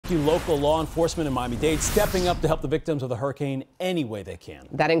50 local law enforcement in Miami-Dade stepping up to help the victims of the hurricane any way they can.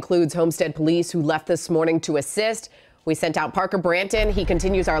 That includes Homestead Police, who left this morning to assist. We sent out Parker Branton. He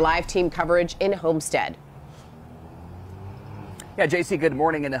continues our live team coverage in Homestead. Yeah, JC, good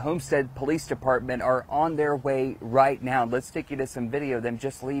morning. And the Homestead Police Department are on their way right now. Let's take you to some video of them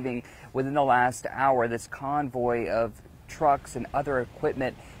just leaving within the last hour. This convoy of trucks and other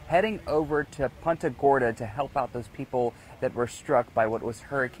equipment heading over to Punta Gorda to help out those people that were struck by what was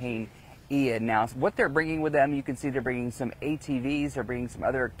Hurricane Ian. Now, what they're bringing with them, you can see they're bringing some ATVs, they're bringing some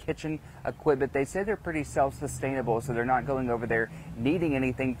other kitchen equipment. They say they're pretty self-sustainable, so they're not going over there needing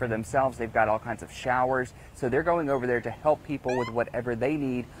anything for themselves. They've got all kinds of showers, so they're going over there to help people with whatever they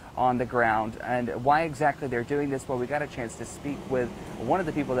need on the ground. And why exactly they're doing this? Well, we got a chance to speak with one of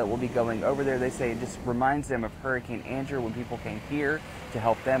the people that will be going over there. They say it just reminds them of Hurricane Andrew when people came here to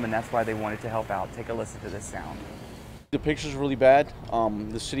help them, and that's why they wanted to help out. Take a listen to this sound. The picture's really bad.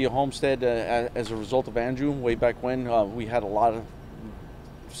 The city of Homestead, as a result of Andrew, way back when, we had a lot of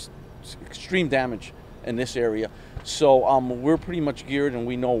extreme damage in this area. So we're pretty much geared and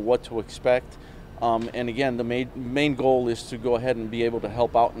we know what to expect. And again, the main goal is to go ahead and be able to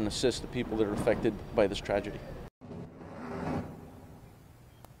help out and assist the people that are affected by this tragedy.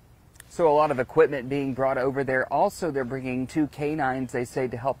 So a lot of equipment being brought over there. Also, they're bringing 2 canines, they say,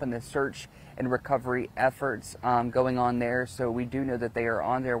 to help in the search and recovery efforts going on there. So we do know that they are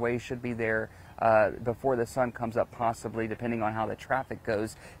on their way, should be there before the sun comes up, possibly, depending on how the traffic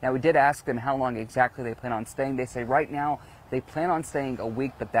goes. Now, we did ask them how long exactly they plan on staying. They say right now they plan on staying a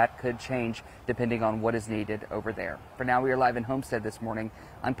week, but that could change depending on what is needed over there. For now, we are live in Homestead this morning.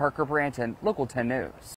 I'm Parker Branton, Local 10 News.